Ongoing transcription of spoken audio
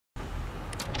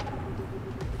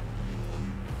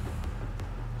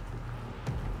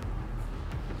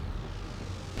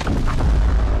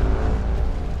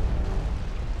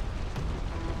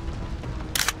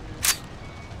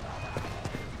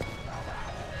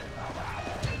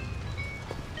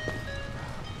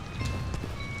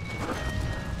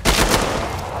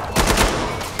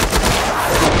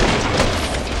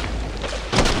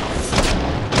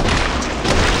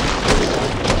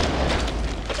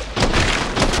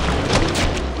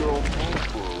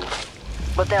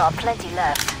but there are plenty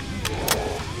left.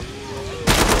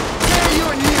 Yeah,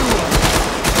 you're a new one!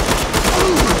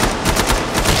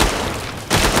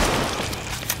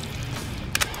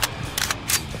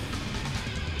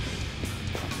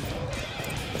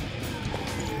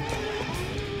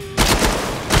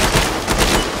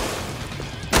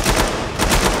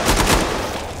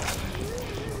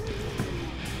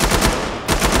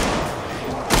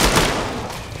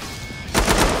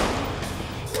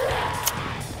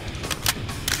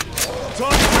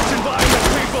 Target environment,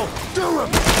 people! Do them!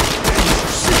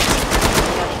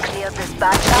 Nearly cleared this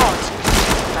batch out.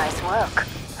 Nice work.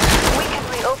 We can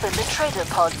reopen the trader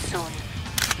pod soon.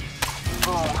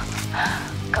 Boom.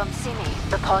 Come see me.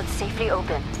 The pod's safely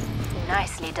open.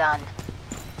 Nicely done.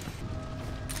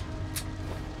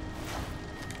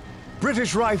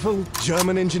 British rifle,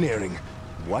 German engineering.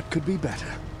 What could be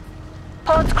better?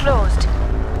 Pod's closed.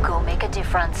 Go make a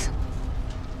difference.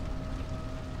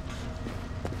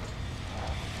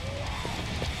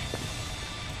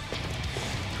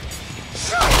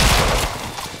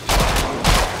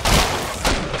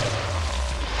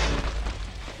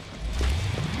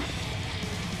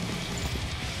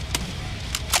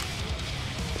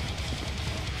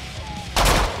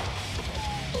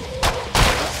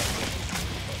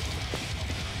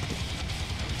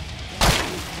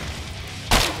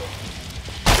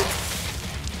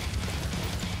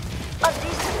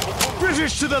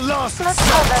 British to the last! Let's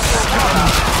call that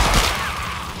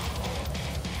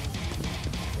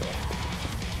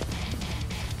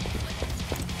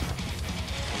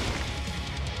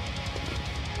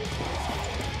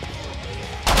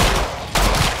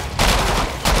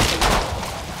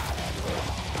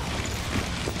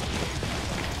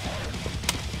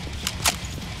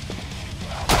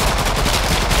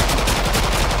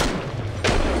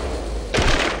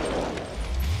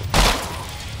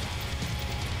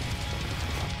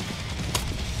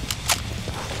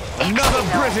Another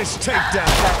British takedown!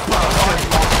 Bastard!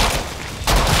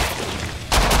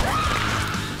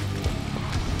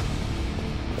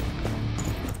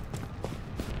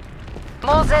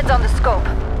 More Zeds on the scope.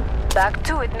 Back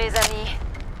to it, mes amis.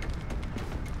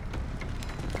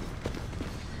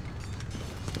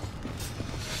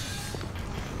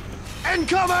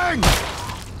 Incoming!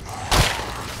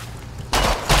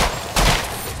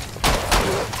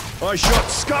 I shot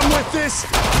scum with this,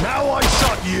 now I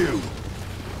shot you!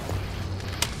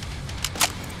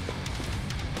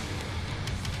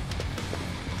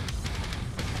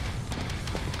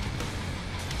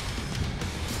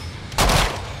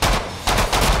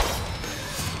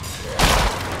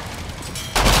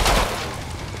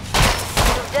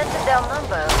 Dented their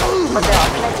number, but there are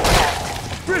plenty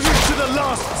left. British to the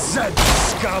last, Zed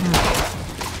scum!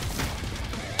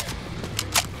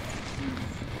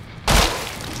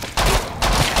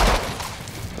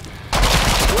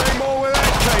 Way more where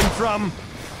that came from!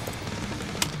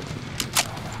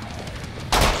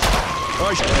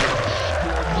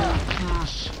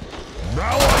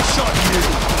 Now I shot you!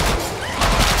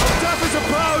 Death is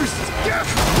opposed! Get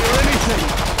do anything!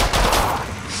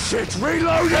 Shit,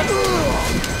 reload it!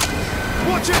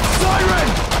 Watch it, siren!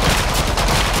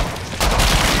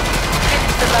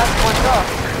 Finish the last one off,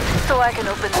 so I can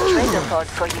open the trader pod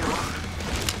for you.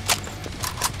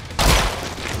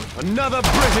 Another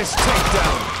British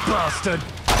takedown, bastard!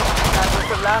 That was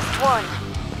the last one.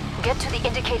 Get to the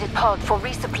indicated pod for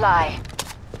resupply.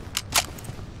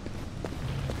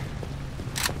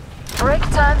 Break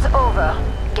time's over.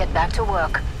 Get back to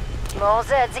work. More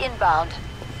Zeds inbound.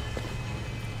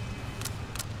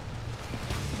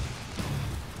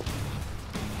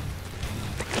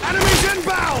 Enemies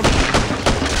inbound!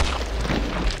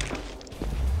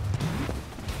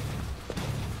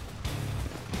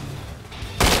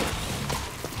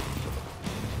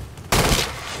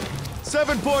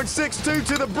 .62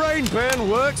 to the brain pan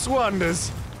works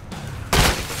wonders.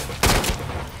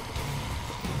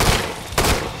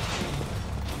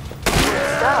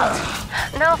 Start.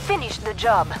 Now finish the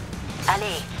job.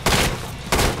 Allez.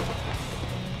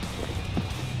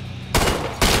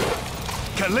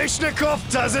 Kalishnikov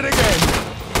does it again.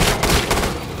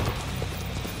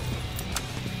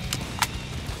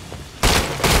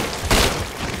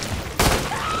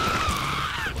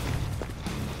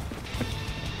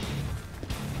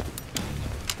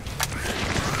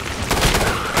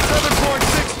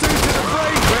 7.62 to the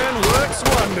brain pan works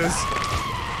wonders.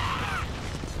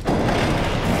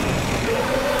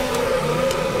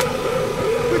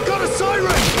 We've got a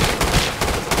siren!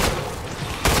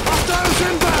 Hostiles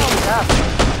inbound! Up.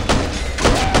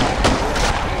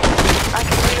 I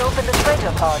can reopen the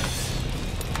trader pod.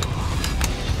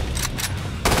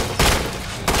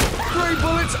 3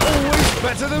 bullets always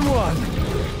better than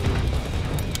 1.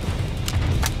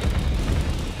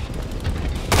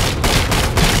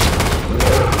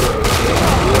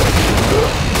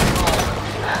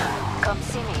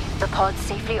 pod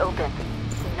safely open.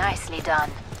 Nicely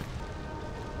done.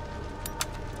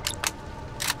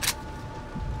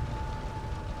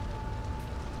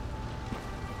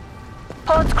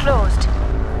 Pod's closed.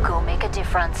 Go make a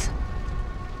difference.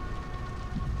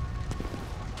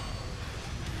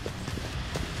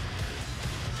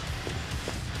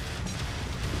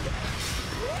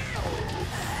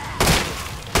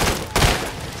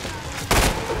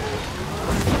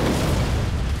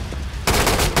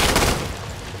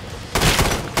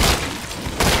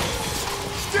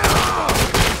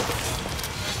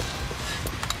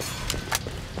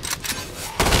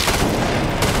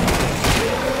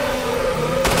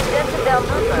 Down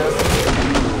movers.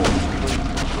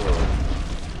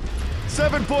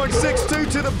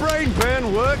 7.62 to the brain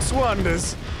pan works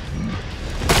wonders.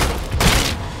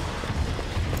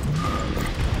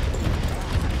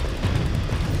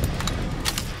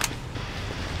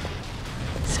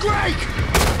 Scrake!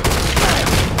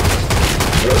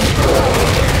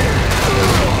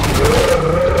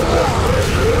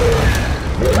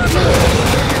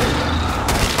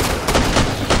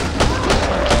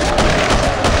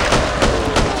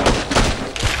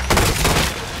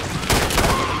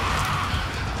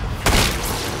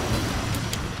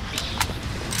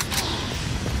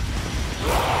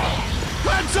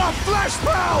 Heads up, flash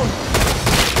pound!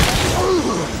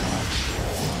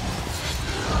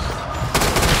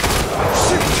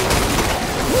 Shit!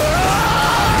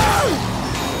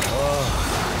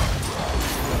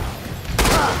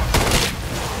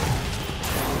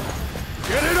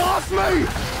 Get it off me!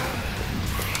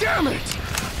 Damn it!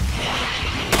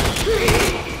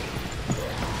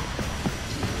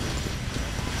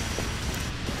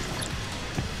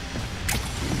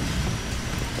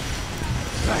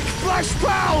 Like flash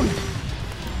pound!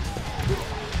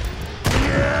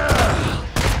 Yeah!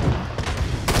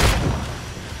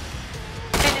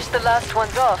 Finish the last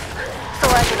ones off, so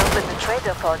I can open the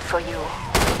trader pod for you.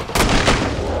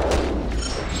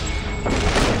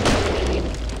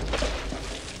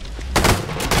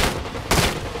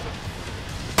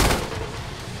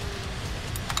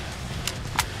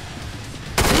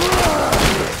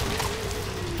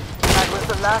 That was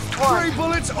the last one. 3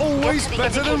 bullets Get always to the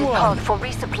better than indicated one. pod for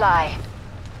resupply.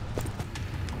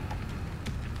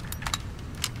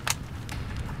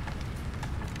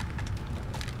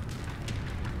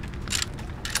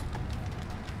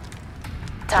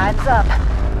 Time's up.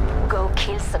 Go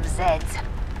kill some Zeds.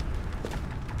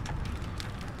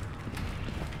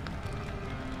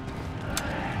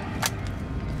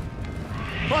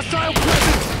 Hostile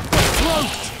presence, but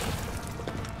cloaked.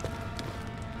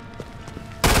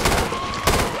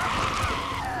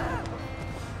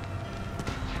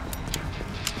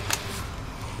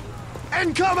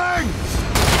 Incoming!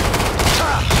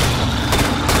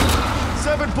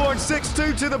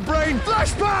 7.62 to the brain,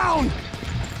 flashbound!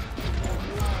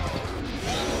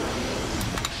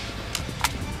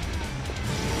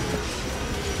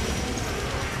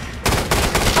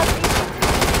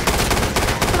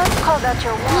 Let's call that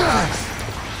your warning.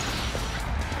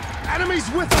 Enemies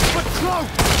with us, but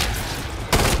cloaked!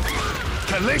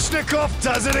 Kalishnikov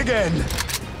does it again!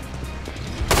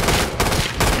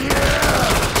 Yeah!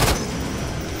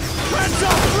 Heads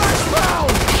up,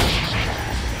 flashbound!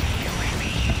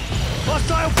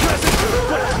 Hostile presence,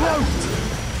 but cloaked!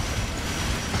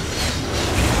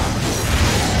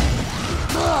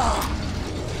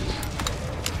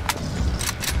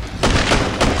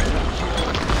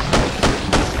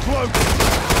 Cloaked!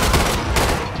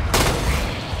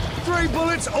 3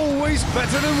 bullets always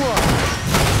better than one!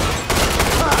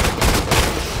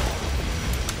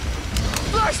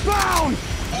 Flashbound!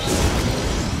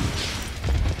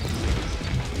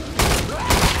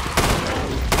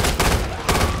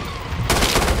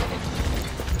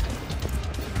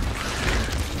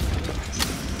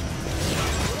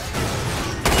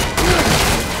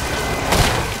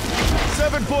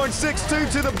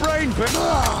 .62 to the brain pit.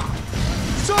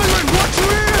 Silent, watch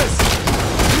your ears!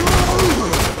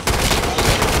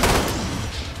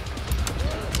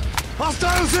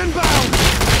 Hostiles inbound!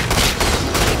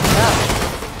 Well,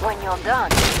 when you're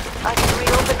done, I can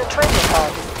reopen the trader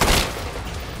pod.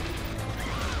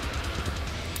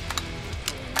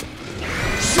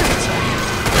 Shit!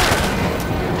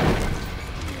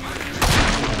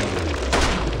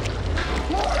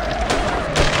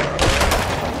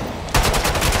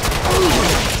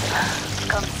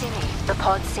 Come see me. The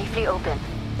pod's safely open.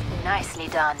 Nicely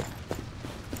done.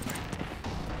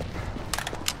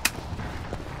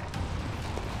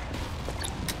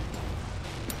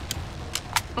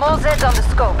 More Zeds on the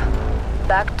scope.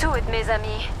 Back to it, mes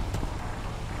amis.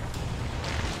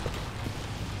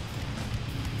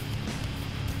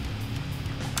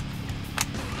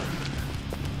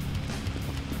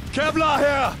 Kevlar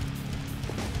here!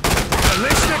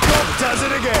 Kalishnikov does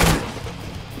it again!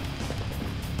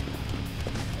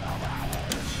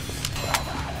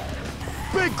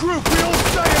 Big group, we all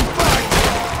stay and fight!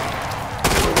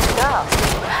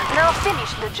 Now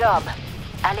finish the job.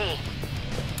 Allez.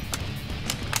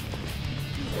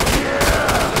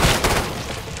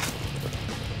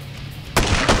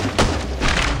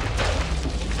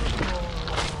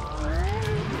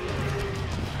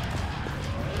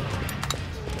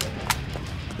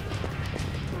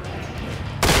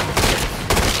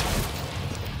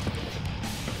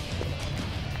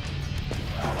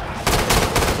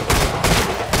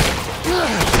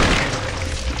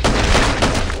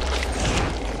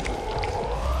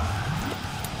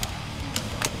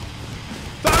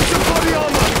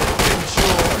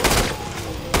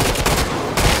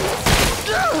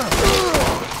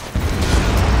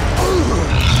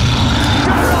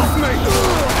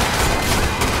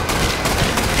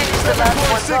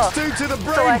 To the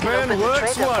brain pen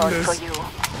works wonders. For you.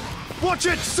 Watch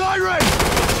it, siren!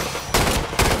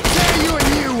 Dare you a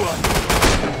new one!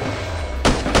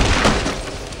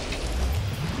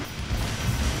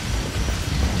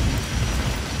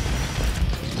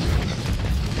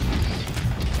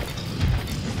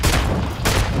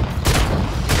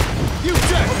 You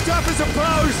dead! Death is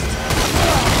opposed!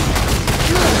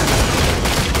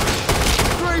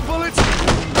 3 bullets!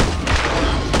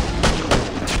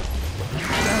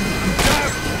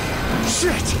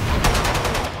 Shit!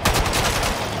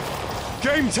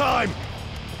 Game time!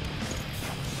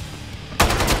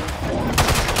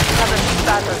 Another big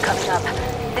battle coming up.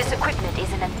 This equipment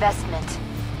is an investment.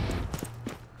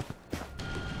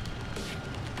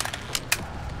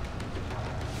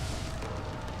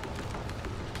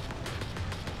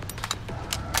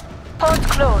 Pod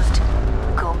closed.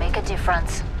 Go make a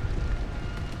difference.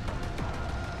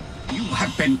 You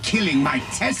have been killing my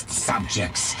test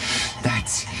subjects.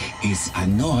 That is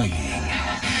annoying.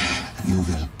 You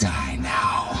will die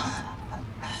now.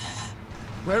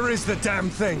 Where is the damn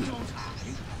thing?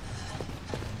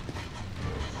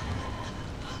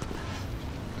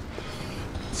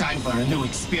 Time for a new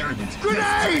experiment.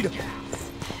 Grenade!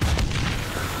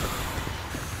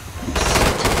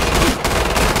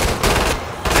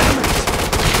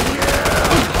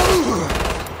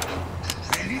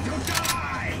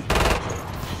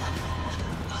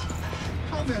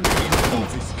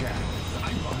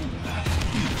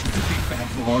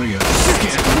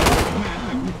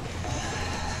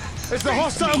 Is the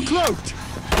hostile cloaked?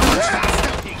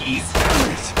 Faster, piggies!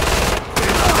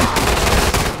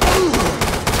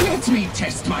 Let me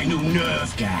test my new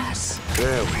nerve gas.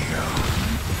 There we go.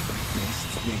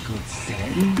 Best they could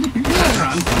send.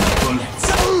 Run from the bullets.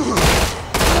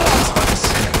 But a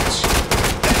scratch.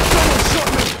 Someone shot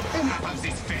me! Enough of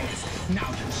this phase. Now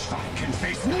the Schwein can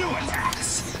face new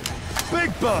attacks.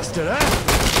 Big bastard, eh?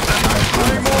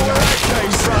 Way more where I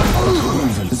came from.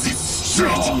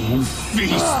 Strong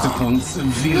feast upon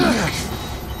civility.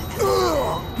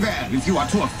 Well, if you are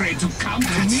too afraid to come to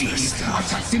me, I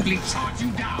shall simply charge you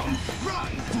down.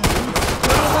 Run!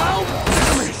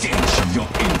 The stench of your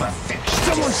imperfections.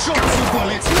 Someone shot me!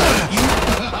 Bullets.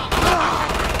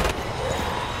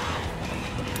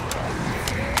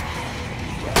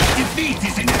 Defeat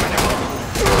is inevitable.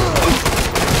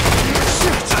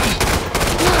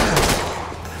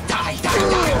 Die, die,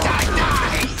 die, die,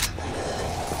 die!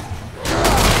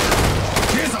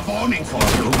 Here's a warning for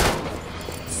you.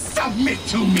 Submit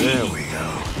to me! There we go.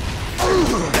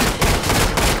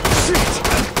 Shit!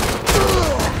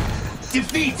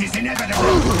 Defeat is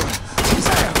inevitable!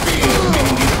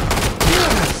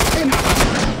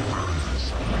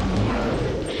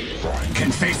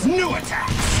 Can face new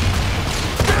attacks!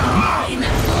 Mine!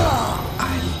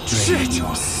 I'll drain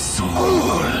your soul!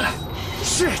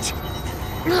 Shit!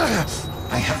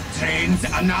 I have trained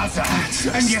another,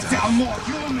 and yet there are more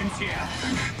humans here!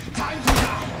 Time to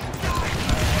die!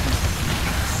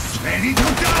 Ready to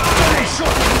die!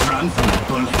 Run from the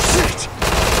bullets! Shit!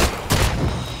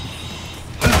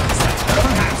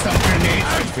 Perhaps some grenades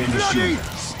will finish Bloody you!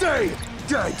 stay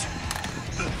dead!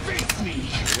 Face me!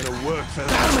 You're gonna work for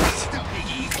that. The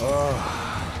piggies!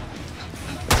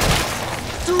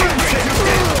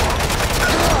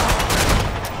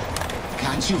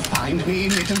 Can't you find me,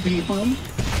 little people?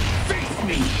 Face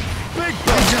me! Big I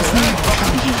bastard! just need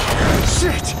body!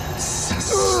 Shit!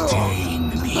 Sustain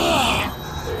me!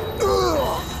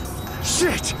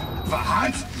 Shit!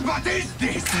 What? What is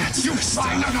this? You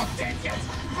swine are not dead yet!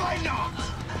 Why not?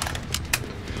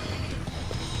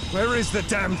 Where is the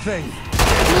damn thing?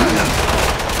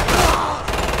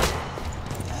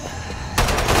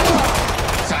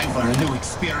 Time for a new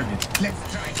experiment. Let's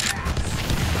try that.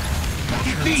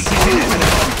 Defeat is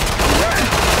inevitable.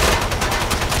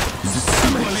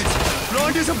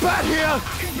 Blind as a bat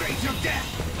here! Embrace your death.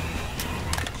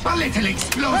 A little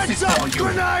explosive Heads up! for you.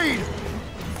 Grenade!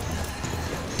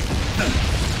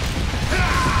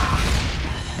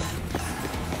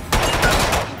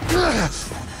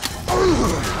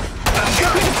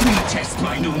 Let me test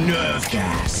my new nerve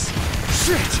gas.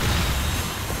 Shit!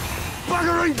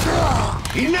 Buggering!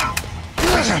 Enough!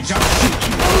 I shall just shoot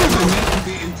you. I'm meant to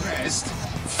be impressed.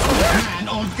 Man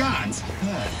or guns.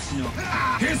 Hurts no.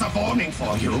 Here's a warning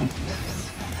for you.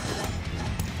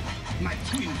 My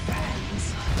twin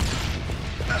fangs.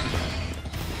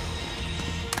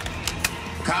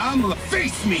 Come,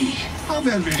 face me! How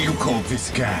well will you cope this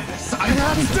gas? I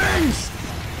That stings!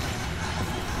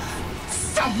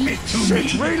 submit to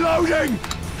Shit! me! Reloading!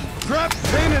 Grab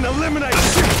pin and eliminate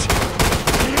shit!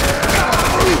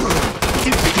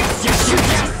 Yes, yes,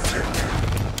 yes!